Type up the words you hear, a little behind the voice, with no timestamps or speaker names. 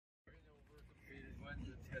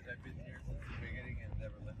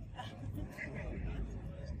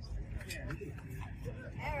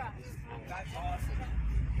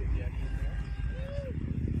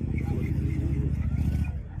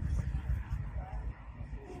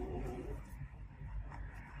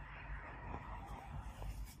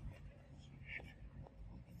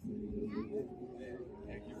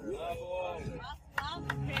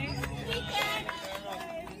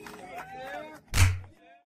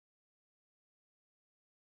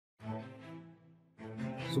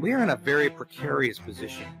So we are in a very precarious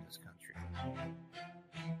position in this country.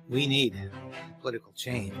 We need political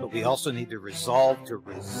change, but we also need the resolve to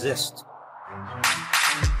resist.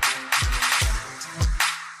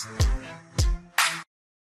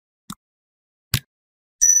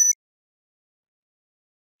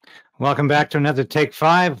 Welcome back to another Take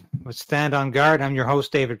 5 with Stand on Guard. I'm your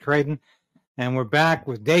host, David Creighton, and we're back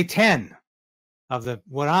with day 10 of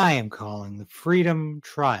what I am calling the Freedom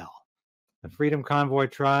Trial, the Freedom Convoy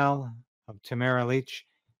trial of Tamara Lich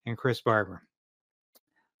and Chris Barber.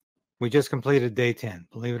 We just completed day 10.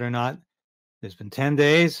 Believe it or not, there's been 10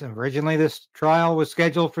 days. Originally, this trial was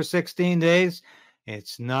scheduled for 16 days.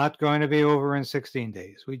 It's not going to be over in 16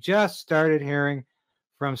 days. We just started hearing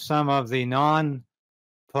from some of the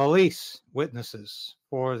non-police witnesses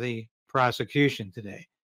for the prosecution today.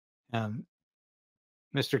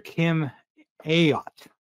 Mr. Kim Ayotte,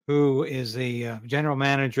 who is the general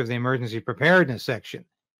manager of the emergency preparedness section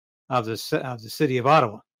of the city of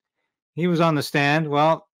Ottawa. He was on the stand.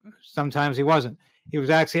 Well, sometimes he wasn't. He was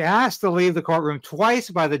actually asked to leave the courtroom twice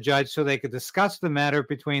by the judge so they could discuss the matter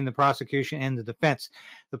between the prosecution and the defense.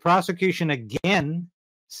 The prosecution again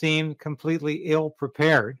seemed completely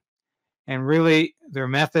ill-prepared, and really their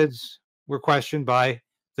methods were questioned by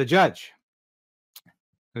the judge,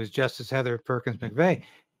 who was Justice Heather Perkins McVeigh.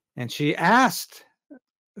 And she asked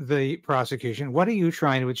the prosecution, what are you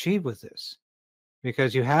trying to achieve with this?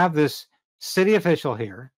 Because you have this city official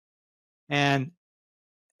here, and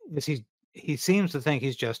he seems to think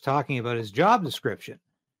he's just talking about his job description.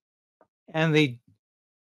 And the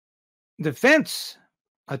defense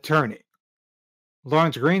attorney,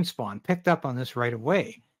 Lawrence Greenspan, picked up on this right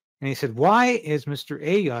away. And he said, why is Mr.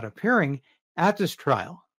 Ayotte appearing at this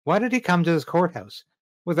trial? Why did he come to this courthouse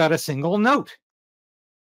without a single note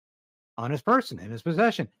on his person, in his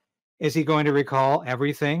possession? Is he going to recall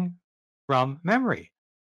everything from memory?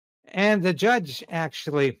 And the judge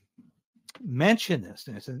actually mentioned this.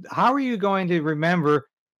 And said, how are you going to remember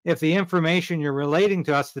if the information you're relating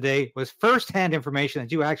to us today was firsthand information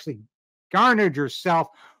that you actually garnered yourself,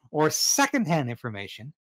 or secondhand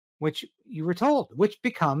information which you were told, which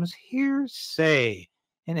becomes hearsay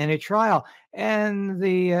in any trial? And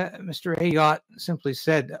the Mr. Ayotte simply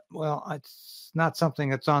said, well, it's not something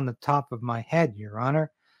that's on the top of my head, Your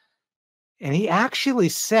Honor. And he actually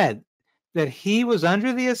said that he was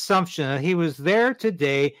under the assumption that he was there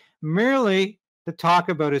today merely to talk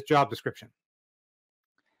about his job description.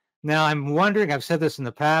 Now, I'm wondering, I've said this in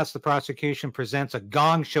the past, the prosecution presents a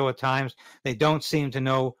gong show at times. They don't seem to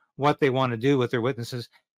know what they want to do with their witnesses.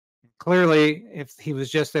 Clearly, if he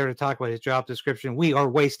was just there to talk about his job description, we are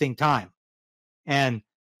wasting time. And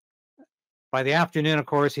by the afternoon, of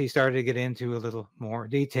course, he started to get into a little more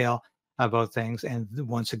detail about things. And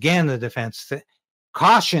once again, the defense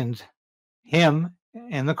cautioned him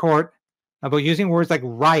and the court about using words like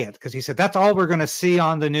riot, because he said, that's all we're going to see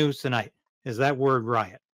on the news tonight, is that word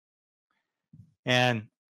riot. And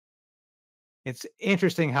it's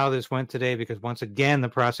interesting how this went today, because once again, the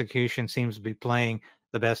prosecution seems to be playing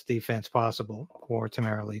the best defense possible for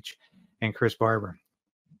Tamara Lich and Chris Barber.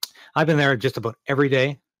 I've been there just about every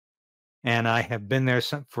day, and I have been there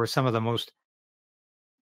for some of the most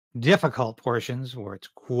difficult portions where it's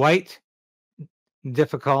quite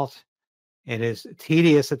difficult. It is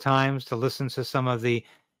tedious at times to listen to some of the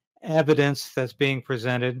evidence that's being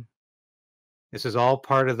presented. This is all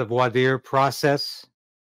part of the voir dire process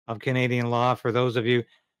of Canadian law. For those of you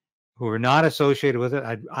who are not associated with it,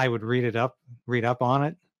 I would read up on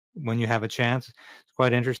it when you have a chance. It's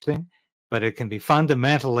quite interesting, but it can be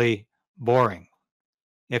fundamentally boring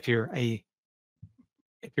if you're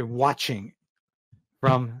watching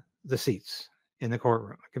from the seats in the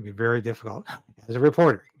courtroom. It can be very difficult. As a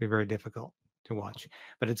reporter, it can be very difficult to watch.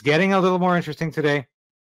 But it's getting a little more interesting today.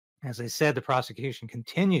 As I said, the prosecution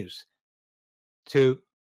continues to,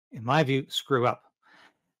 in my view, screw up.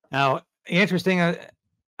 Now, interesting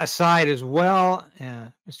aside as well,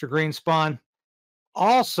 Mr. Greenspan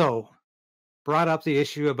also brought up the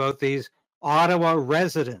issue about these Ottawa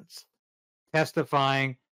residents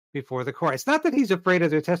testifying before the court. It's not that he's afraid of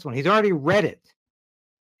their testimony. He's already read it.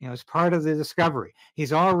 You know, it's part of the discovery.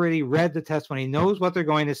 He's already read the testimony. He knows what they're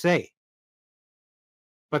going to say.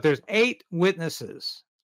 But there's 8 witnesses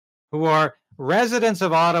who are residents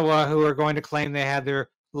of Ottawa who are going to claim they had their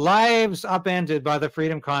lives upended by the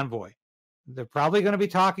Freedom Convoy. They're probably going to be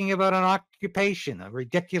talking about an occupation, a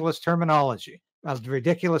ridiculous terminology. a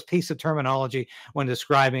ridiculous piece of terminology when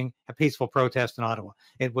describing a peaceful protest in Ottawa.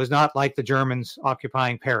 It was not like the Germans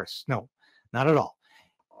occupying Paris. No, not at all.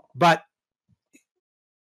 But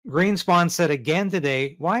Greenspan said again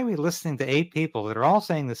today, why are we listening to 8 people that are all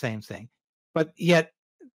saying the same thing? But yet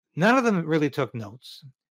none of them really took notes.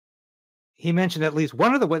 He mentioned at least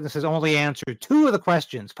one of the witnesses only answered 2 of the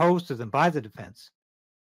questions posed to them by the defense.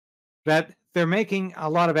 That they're making a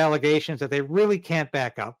lot of allegations that they really can't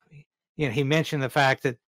back up. He mentioned the fact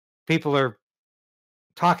that people are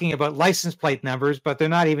talking about license plate numbers, but they're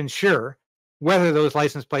not even sure whether those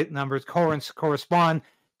license plate numbers correspond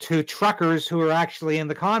to truckers who are actually in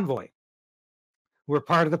the convoy, who are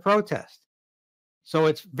part of the protest. So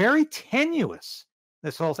it's very tenuous,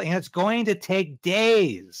 this whole thing. And it's going to take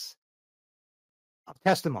days of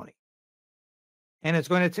testimony. And it's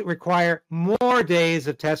going to require more days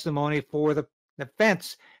of testimony for the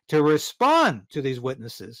defense to respond to these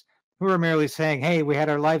witnesses who are merely saying, hey, we had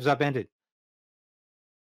our lives upended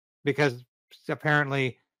because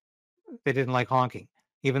apparently they didn't like honking,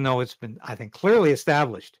 even though it's been, I think, clearly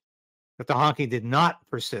established that the honking did not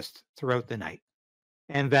persist throughout the night,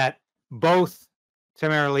 and that both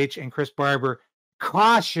Tamara Lich and Chris Barber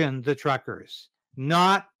cautioned the truckers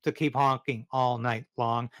not to keep honking all night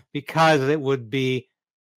long because it would be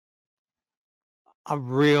a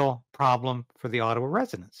real problem for the Ottawa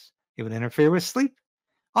residents. It would interfere with sleep,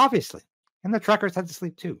 obviously, and the truckers had to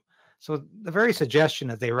sleep too. So the very suggestion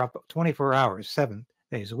that they were up 24 hours, 7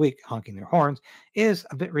 days a week, honking their horns is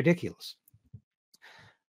a bit ridiculous.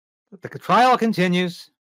 But the trial continues.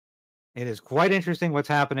 It is quite interesting what's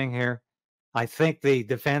happening here. I think the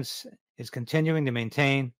defense is continuing to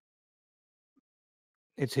maintain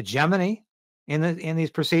its hegemony in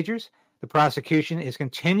these procedures. The prosecution is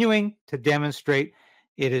continuing to demonstrate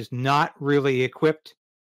it is not really equipped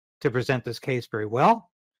to present this case very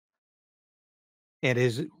well. It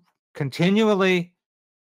is continually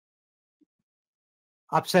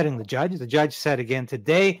upsetting the judge. The judge said again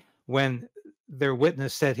today, when their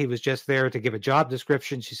witness said he was just there to give a job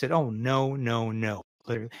description, she said, oh, no, no, no.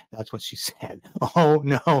 Literally, that's what she said. Oh,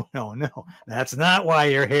 no, no, no. That's not why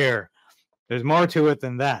you're here. There's more to it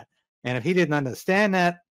than that. And if he didn't understand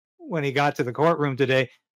that when he got to the courtroom today,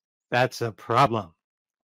 that's a problem.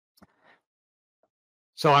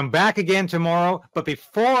 So I'm back again tomorrow. But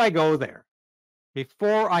before I go there,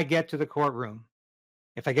 before I get to the courtroom,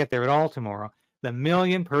 if I get there at all tomorrow, the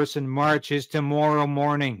million-person march is tomorrow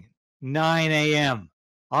morning, 9 a.m.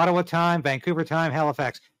 Ottawa time, Vancouver time,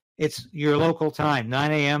 Halifax. It's your local time,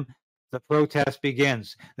 9 a.m. The protest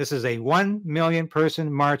begins. This is a 1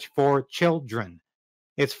 million-person march for children.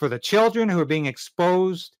 It's for the children who are being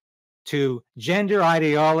exposed to gender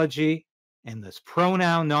ideology and this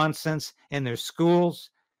pronoun nonsense in their schools.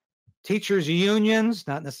 Teachers' unions,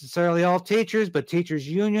 not necessarily all teachers, but teachers'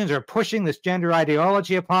 unions are pushing this gender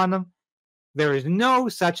ideology upon them. There is no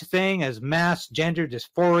such thing as mass gender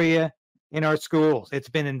dysphoria in our schools. It's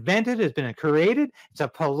been invented, it's been created. It's a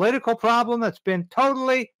political problem that's been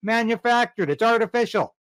totally manufactured. It's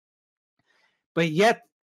artificial. But yet,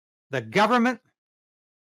 the government,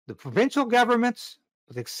 the provincial governments,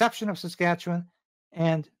 with the exception of Saskatchewan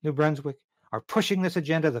and New Brunswick, are pushing this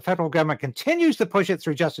agenda. The federal government continues to push it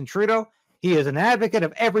through Justin Trudeau. He is an advocate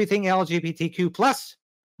of everything LGBTQ+,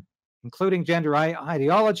 including gender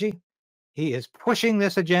ideology. He is pushing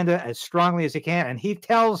this agenda as strongly as he can, and he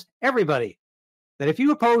tells everybody that if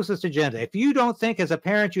you oppose this agenda, if you don't think as a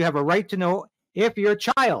parent you have a right to know if your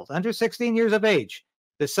child under 16 years of age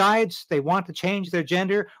decides they want to change their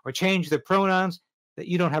gender or change their pronouns, that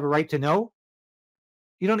you don't have a right to know.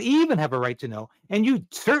 You don't even have a right to know, and you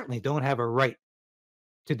certainly don't have a right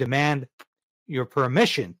to demand your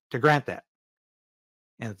permission to grant that.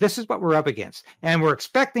 And this is what we're up against. And we're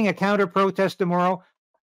expecting a counter-protest tomorrow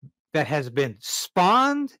that has been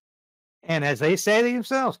spawned and, as they say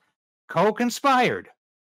themselves, co-conspired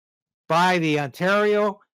by the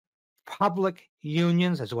Ontario public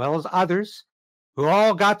unions as well as others who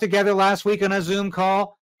all got together last week on a Zoom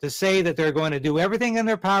call to say that they're going to do everything in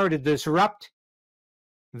their power to disrupt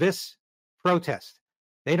this protest.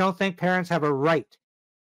 They don't think parents have a right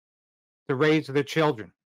to raise their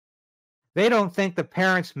children. They don't think the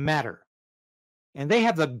parents matter. And they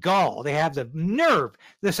have the gall, they have the nerve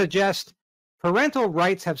to suggest parental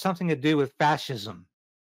rights have something to do with fascism.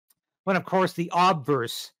 When, of course, the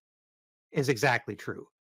obverse is exactly true.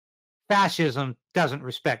 Fascism doesn't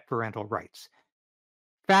respect parental rights.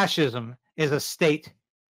 Fascism is a state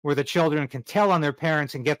where the children can tell on their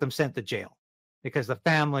parents and get them sent to jail because the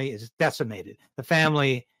family is decimated. The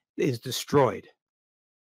family is destroyed.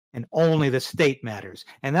 And only the state matters.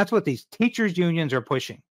 And that's what these teachers' unions are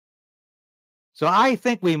pushing. So I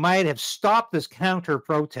think we might have stopped this counter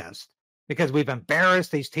protest because we've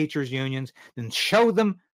embarrassed these teachers' unions and showed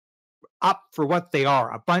them up for what they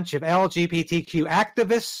are, a bunch of LGBTQ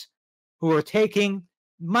activists who are taking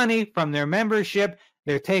money from their membership.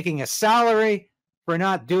 They're taking a salary for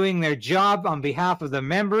not doing their job on behalf of the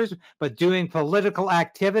members, but doing political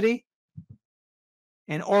activity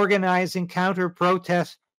and organizing counter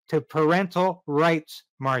protests to parental rights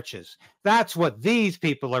marches. That's what these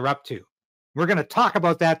people are up to. We're going to talk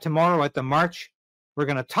about that tomorrow at the march. We're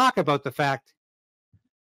going to talk about the fact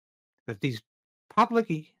that these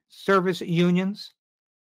public service unions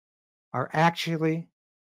are actually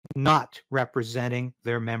not representing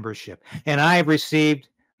their membership. And I've received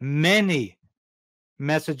many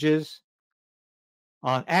messages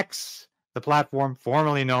on X, the platform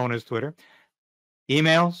formerly known as Twitter,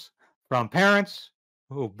 emails from parents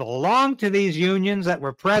who belong to these unions that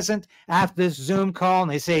were present at this Zoom call,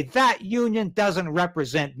 and they say, that union doesn't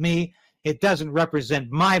represent me. It doesn't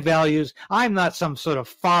represent my values. I'm not some sort of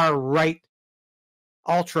far-right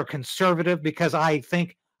ultra-conservative because I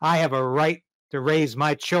think I have a right to raise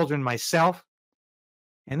my children myself.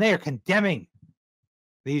 And they are condemning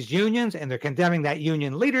these unions, and they're condemning that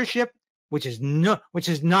union leadership, which is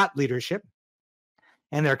not leadership.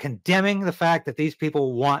 And they're condemning the fact that these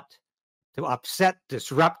people want to upset,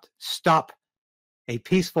 disrupt, stop a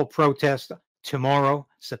peaceful protest tomorrow,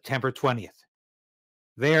 September 20th.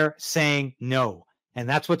 They're saying no. And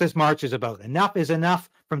that's what this march is about. Enough is enough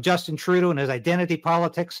from Justin Trudeau and his identity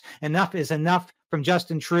politics. Enough is enough from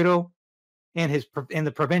Justin Trudeau and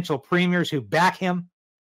the provincial premiers who back him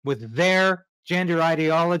with their gender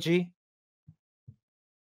ideology.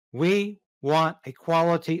 We want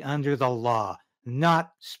equality under the law,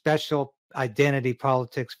 not special identity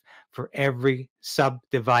politics for every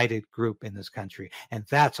subdivided group in this country. And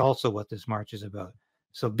that's also what this march is about.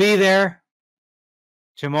 So be there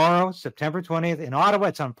tomorrow, September 20th in Ottawa.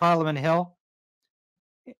 It's on Parliament Hill.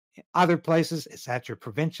 Other places, it's at your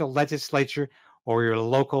provincial legislature or your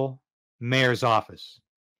local mayor's office,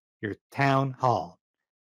 your town hall.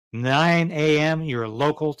 9 a.m. your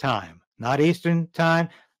local time, not Eastern time.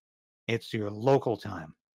 It's your local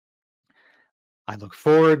time. I look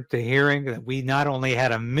forward to hearing that we not only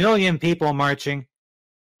had 1 million people marching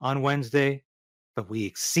on Wednesday, but we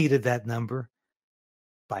exceeded that number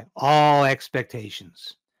by all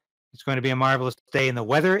expectations. It's going to be a marvelous day, and the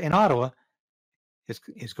weather in Ottawa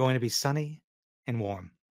is going to be sunny and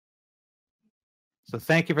warm. So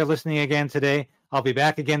thank you for listening again today. I'll be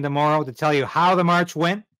back again tomorrow to tell you how the march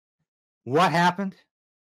went, what happened,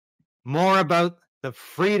 more about the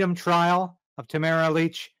freedom trial of Tamara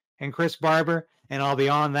Lich and Chris Barber, and I'll be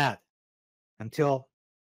on that until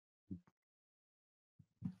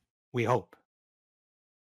we hope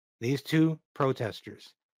these two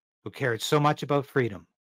protesters who cared so much about freedom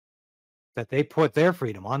that they put their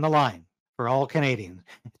freedom on the line for all Canadians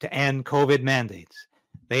to end COVID mandates,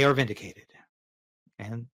 they are vindicated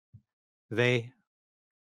and they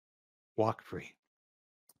walk free.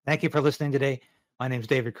 Thank you for listening today. My name is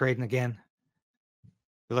David Creighton again.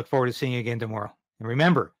 We look forward to seeing you again tomorrow. And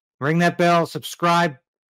remember, ring that bell, subscribe,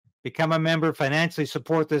 become a member, financially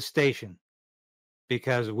support this station,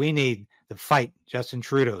 because we need to fight Justin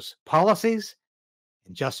Trudeau's policies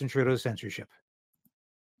and Justin Trudeau's censorship.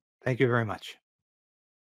 Thank you very much.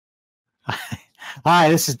 Hi,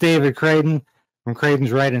 this is David Creighton from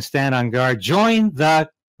Creighton's Right and Stand on Guard. Join the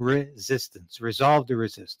resistance. Resolve to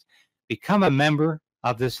resist. Become a member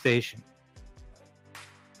of this station.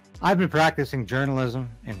 I've been practicing journalism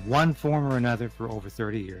in one form or another for over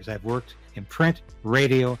 30 years. I've worked in print,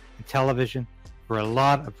 radio, and television for a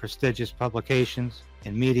lot of prestigious publications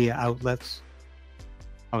and media outlets.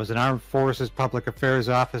 I was an Armed Forces Public Affairs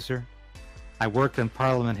officer. I worked on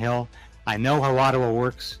Parliament Hill. I know how Ottawa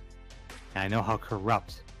works, and I know how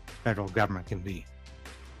corrupt federal government can be.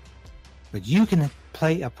 But you can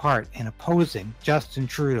play a part in opposing Justin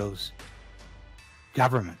Trudeau's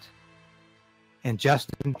government and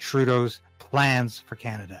Justin Trudeau's plans for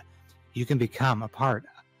Canada. You can become a part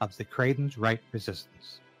of the Creighton's Right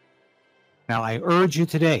resistance. Now, I urge you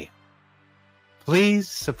today, please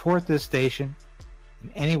support this station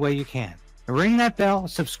in any way you can. Ring that bell,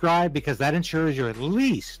 subscribe, because that ensures you're at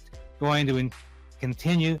least going to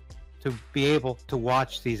continue to be able to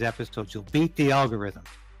watch these episodes. You'll beat the algorithm.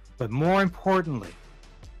 But more importantly,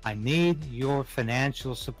 I need your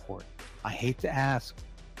financial support. I hate to ask,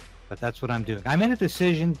 but that's what I'm doing. I made a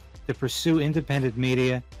decision to pursue independent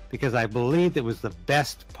media because I believed it was the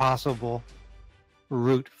best possible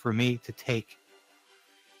route for me to take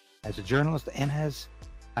as a journalist and as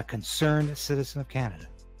a concerned citizen of Canada.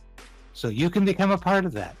 So you can become a part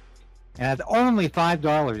of that. And at only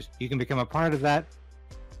 $5, you can become a part of that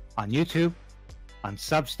on YouTube, on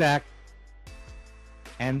Substack,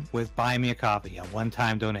 and with Buy Me a Coffee, a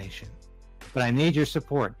one-time donation. But I need your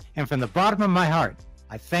support. And from the bottom of my heart,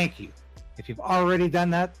 I thank you. If you've already done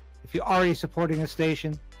that, if you're already supporting the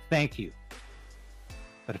station, thank you.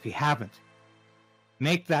 But if you haven't,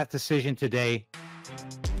 make that decision today